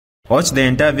Watch the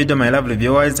entire video, my lovely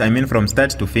viewers, I mean from start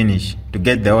to finish, to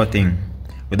get the whole thing.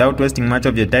 Without wasting much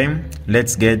of your time,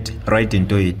 let's get right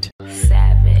into it.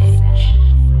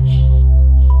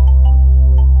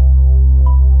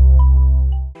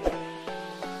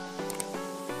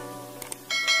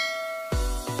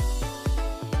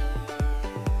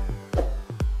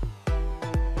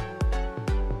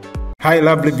 Hi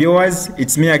lovely viewers,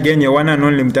 it's me again, your one and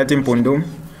only Mutati Mpundu.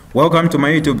 Welcome to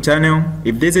my YouTube channel.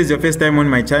 If this is your first time on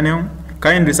my channel,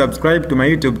 kindly subscribe to my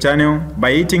YouTube channel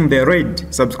by hitting the red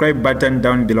subscribe button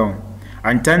down below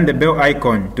and turn the bell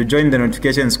icon to join the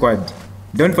notification squad.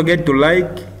 Don't forget to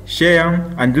like,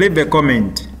 share and leave a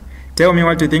comment. Tell me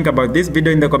what you think about this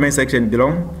video in the comment section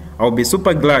below. I'll be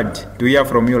super glad to hear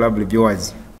from you lovely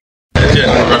viewers.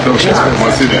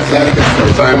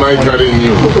 I might carry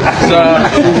you.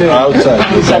 Outside.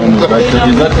 Is that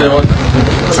the one?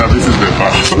 So this is the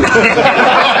part.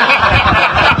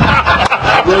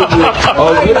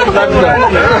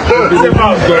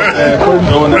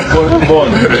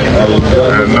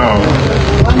 Now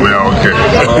we are okay.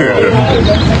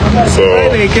 So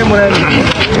we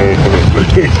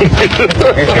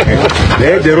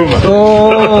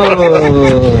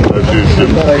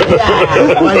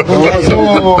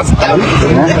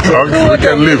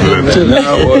can leave then.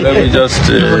 Now, let me just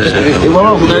two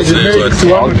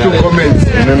comments.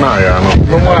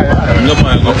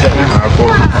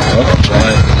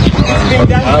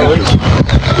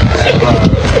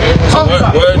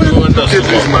 Where do you want us to go?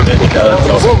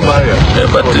 Yeah,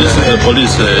 but this is the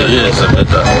police, yes,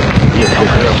 better.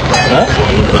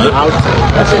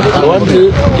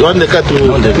 You want the car to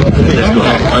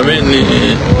I mean,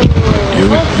 you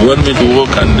want me to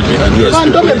walk and be addressed?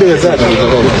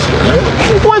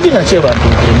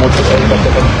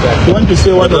 You want to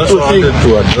say one or two things?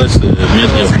 To address the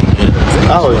media.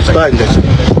 Oh, it's fine.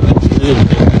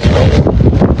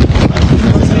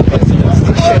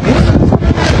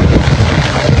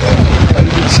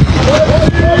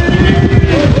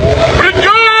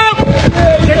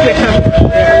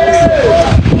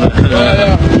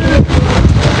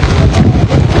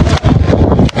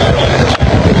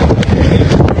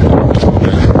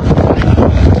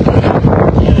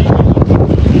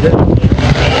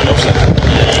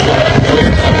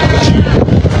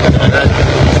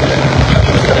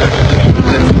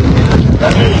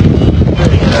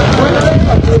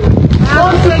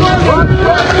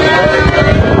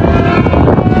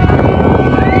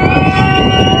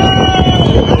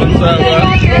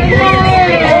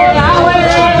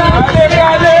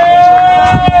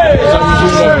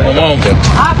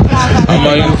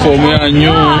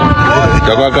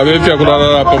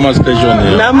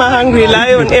 I'm a hungry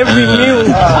lion every meal.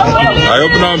 I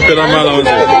hope now I'm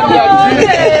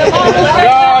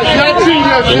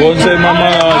won't say mama,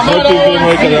 not to go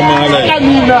make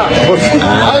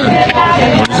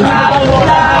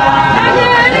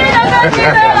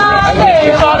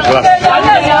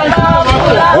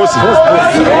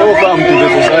Welcome to the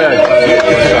society.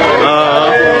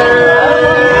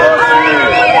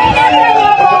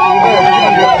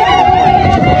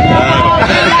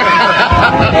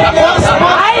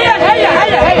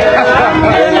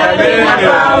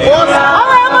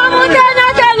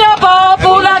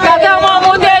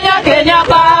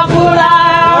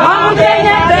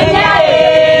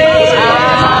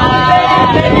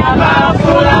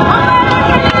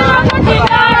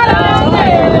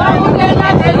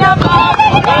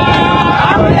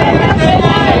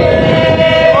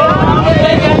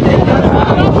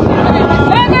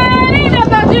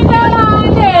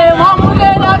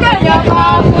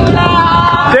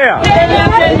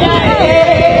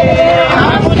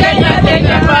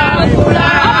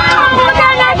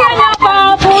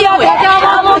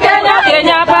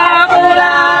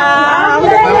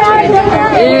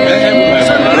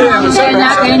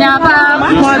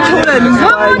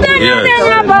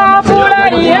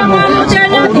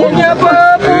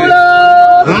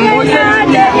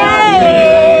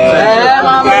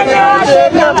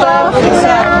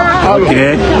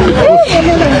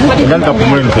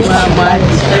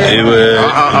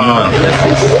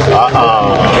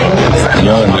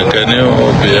 Okay. Can you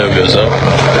behave yourself?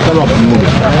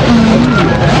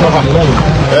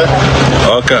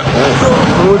 Okay.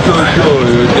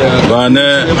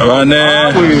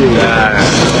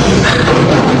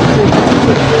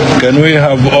 Can we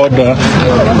have order?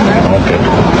 Okay.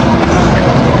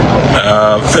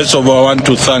 First of all, I want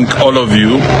to thank all of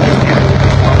you.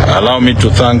 Allow me to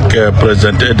thank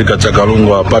President Edgar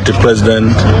Chakalungu, our party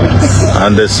president,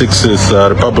 and the 6th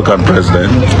Republican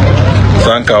president.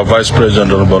 Thank our Vice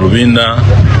President Balubina,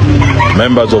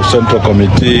 members of Central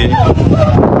Committee,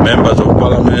 members of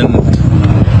Parliament,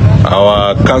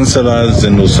 councillors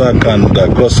in Lusaka and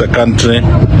across the country,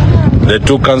 the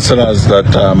 2 councillors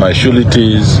that are my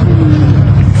sureties,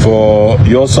 for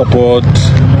your support.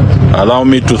 Allow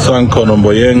me to thank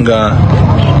Honorable Yenga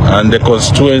and the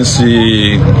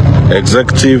constituency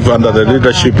executive under the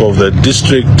leadership of the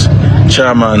district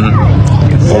chairman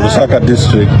for Lusaka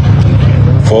district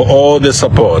for all the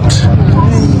support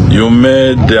you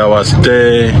made our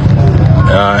stay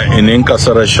in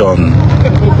incarceration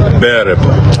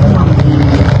bearable.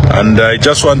 And I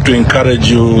just want to encourage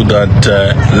you that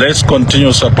let's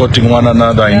continue supporting one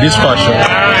another in this fashion.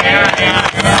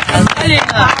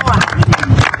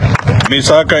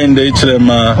 Misaka in the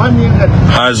Ichilema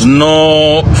has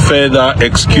no further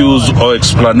excuse or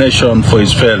explanation for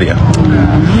his failure.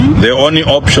 The only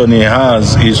option he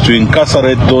has is to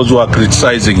incarcerate those who are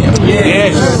criticizing him.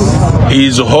 Yes. He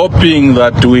is hoping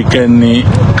that we can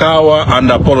cower and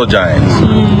apologize.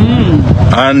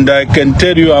 And I can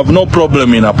tell you I have no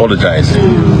problem in apologizing.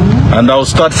 And I'll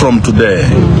start from today.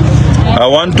 I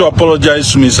want to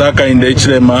apologize to Misaka in the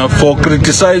Ichilema for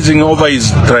criticizing over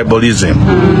his tribalism.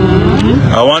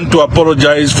 I want to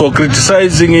apologize for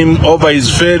criticizing him over his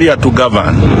failure to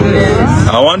govern.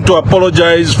 I want to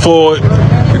apologize for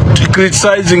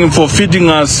criticizing him for feeding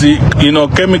us,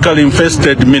 chemical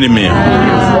infested minimi.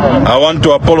 I want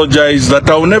to apologize that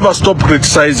I will never stop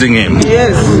criticizing him.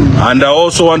 Yes. And I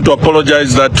also want to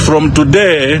apologize that from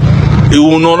today, he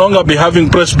will no longer be having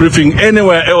press briefing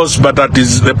anywhere else but at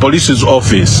the police's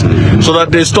office, so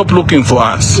that they stop looking for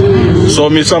us. So,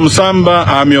 Ms. Msamba,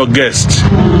 I'm your guest.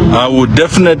 I will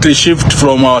definitely shift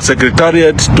from our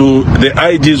secretariat to the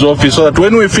IG's office, so that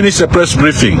when we finish the press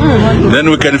briefing, then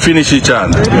we can finish each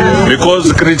other.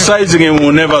 Because criticizing him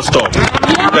will never stop.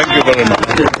 Thank you very much.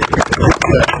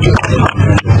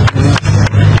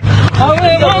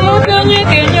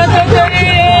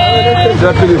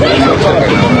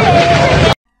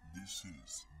 This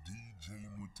is DJ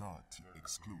Mutati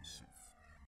exclusive.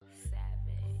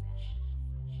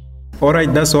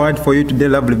 Alright, that's all for you today,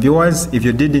 lovely viewers. If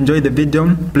you did enjoy the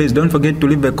video, please don't forget to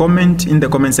leave a comment in the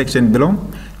comment section below.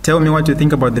 Tell me what you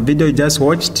think about the video you just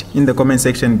watched in the comment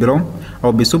section below.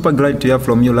 I'll be super glad to hear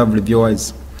from you, lovely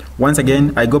viewers. Once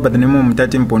again, I go by the name of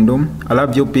Mutati Mpundu. I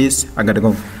love you, peace, I gotta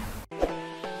go.